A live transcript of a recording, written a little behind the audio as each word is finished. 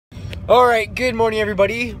Alright, good morning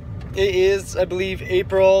everybody. It is, I believe,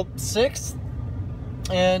 April 6th.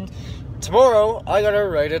 And tomorrow, I gotta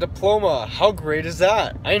write a diploma. How great is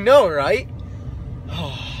that? I know, right?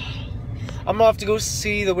 I'm gonna have to go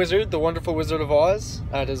see the wizard, the wonderful Wizard of Oz,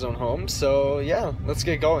 at his own home. So yeah, let's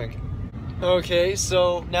get going. Okay,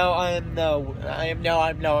 so now I'm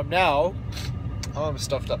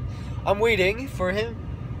stuffed up. I'm waiting for him,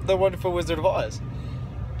 the wonderful Wizard of Oz.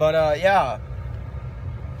 But yeah.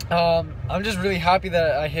 I'm just really happy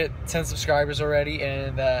that I hit 10 subscribers already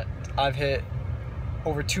and that I've hit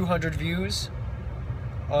over 200 views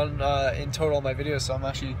on in total on my videos. So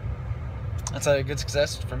that's a good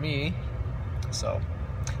success for me. So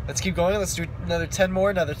let's keep going. Let's do another 10 more,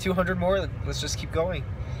 another 200 more. Let's just keep going.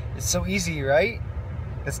 It's so easy, right?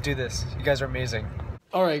 Let's do this. You guys are amazing.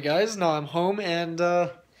 All right, guys. Now I'm home and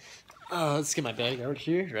let's get my bag out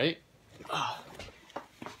here, right? I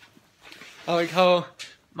like how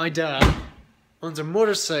my dad owns a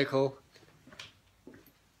motorcycle,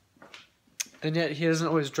 and yet he doesn't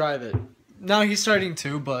always drive it. Now he's starting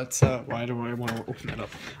to, but why do I want to open that up?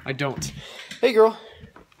 I don't. Hey, girl.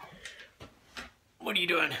 What are you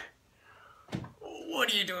doing?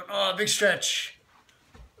 What are you doing? Oh, big stretch.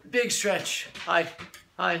 Big stretch. Hi.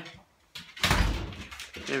 Hi.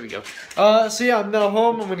 There we go. So yeah, I'm now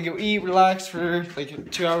home. I'm gonna go eat, relax for like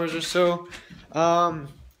 2 hours or so.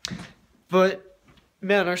 But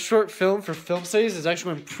man, our short film for film studies is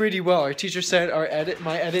actually going pretty well. Our teacher said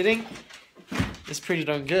my editing is pretty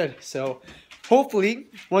darn good. So hopefully,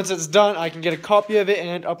 once it's done, I can get a copy of it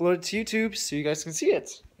and upload it to YouTube so you guys can see it.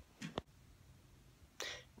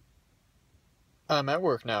 I'm at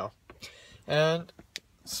work now, and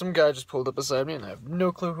some guy just pulled up beside me, and I have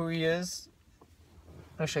no clue who he is.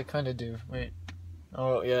 Actually, I kind of do. Wait.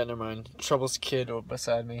 Oh yeah, never mind. Trouble's kid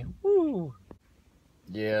beside me. Woo.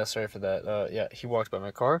 Yeah, sorry for that. Yeah, he walked by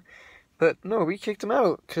my car. But no, we kicked him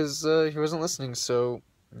out because he wasn't listening, so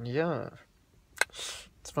yeah.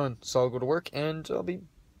 It's fun. So I'll go to work and I'll be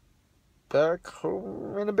back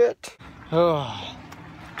home in a bit. Oh,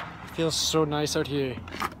 it feels so nice out here.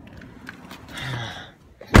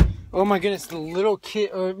 Oh my goodness, the little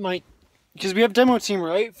kid, because we have demo team,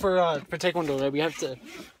 right? For Taekwondo, right? We have to,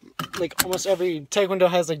 like, almost every Taekwondo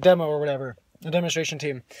has, like, demo or whatever. A demonstration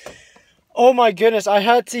team. Oh my goodness, I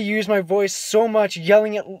had to use my voice so much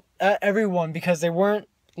yelling at everyone because they weren't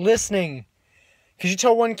listening. Because you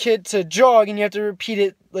tell one kid to jog and you have to repeat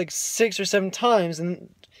it like 6 or 7 times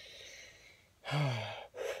and...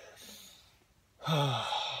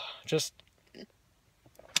 just...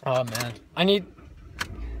 Oh man. I need...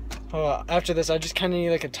 after this, I just kind of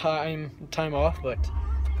need like a time off, but...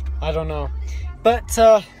 I don't know. But,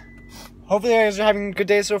 hopefully you guys are having a good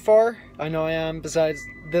day so far. I know I am, besides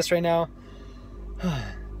this right now.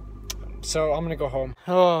 So I'm gonna go home.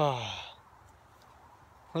 Oh,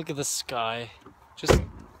 look at the sky. Just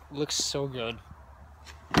looks so good.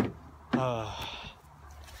 I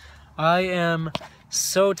am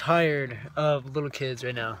so tired of little kids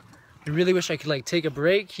right now. I really wish I could like take a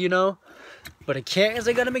break, you know, but I can't because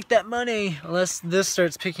I gotta make that money. Unless this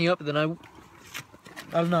starts picking up, then I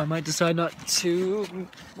don't know. I might decide not to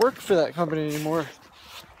work for that company anymore.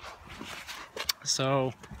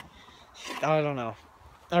 So. I don't know.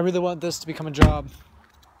 I really want this to become a job.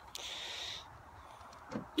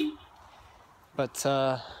 But,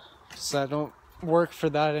 so I don't work for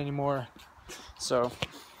that anymore. So,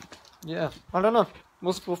 yeah. I don't know.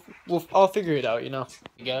 I'll figure it out, you know.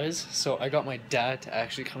 Hey guys, so I got my dad to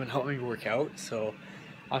actually come and help me work out. So,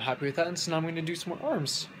 I'm happy with that. And so now I'm going to do some more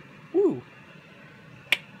arms. Woo!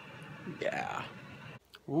 Yeah.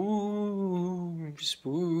 Ooh,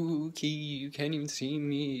 spooky, you can't even see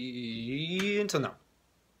me until now.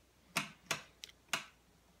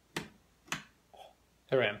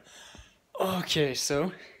 Here I am. Okay,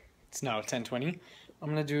 so it's now 10:20. I'm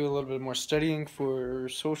gonna do a little bit more studying for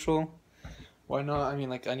social. Why not? I mean,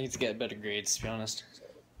 like, I need to get better grades, to be honest.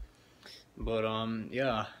 But,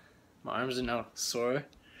 yeah. My arms are now sore.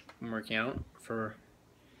 I'm working out for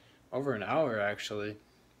over an hour, actually.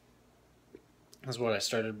 That's what I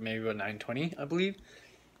started maybe about 9:20, I believe.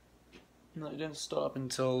 And I didn't stop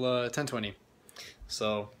until 10:20.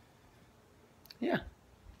 So, yeah.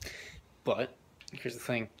 But, here's the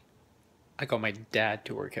thing. I got my dad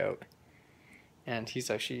to work out. And he's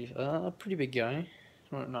actually a pretty big guy.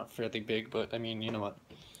 Well, not fairly big, but I mean, you know what.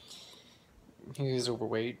 He's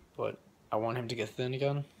overweight, but I want him to get thin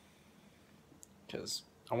again. Because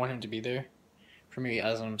I want him to be there for me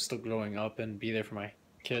as I'm still growing up and be there for my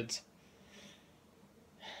kids.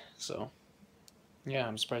 So, yeah,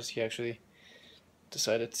 I'm surprised he actually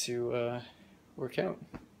decided to work out.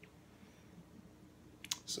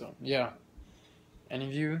 So yeah, any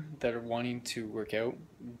of you that are wanting to work out,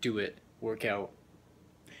 do it. Work out.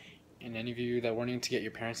 And any of you that are wanting to get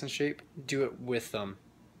your parents in shape, do it with them.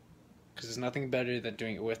 Because there's nothing better than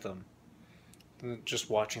doing it with them than just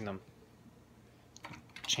watching them.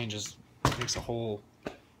 Changes, makes a whole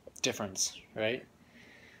difference, right?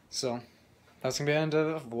 So that's gonna be the end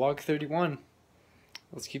of vlog 31.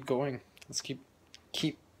 Let's keep going. Let's keep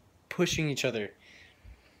pushing each other.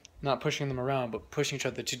 Not pushing them around, but pushing each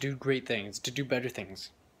other to do great things, to do better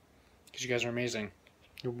things. Because you guys are amazing.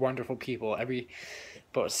 You're wonderful people.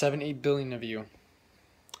 About 7-8 billion of you.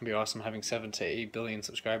 It'd be awesome having 7 to 8 billion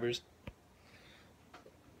subscribers.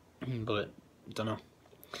 But don't know.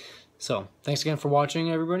 So thanks again for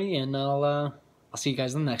watching, everybody, and I'll see you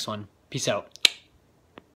guys in the next one. Peace out.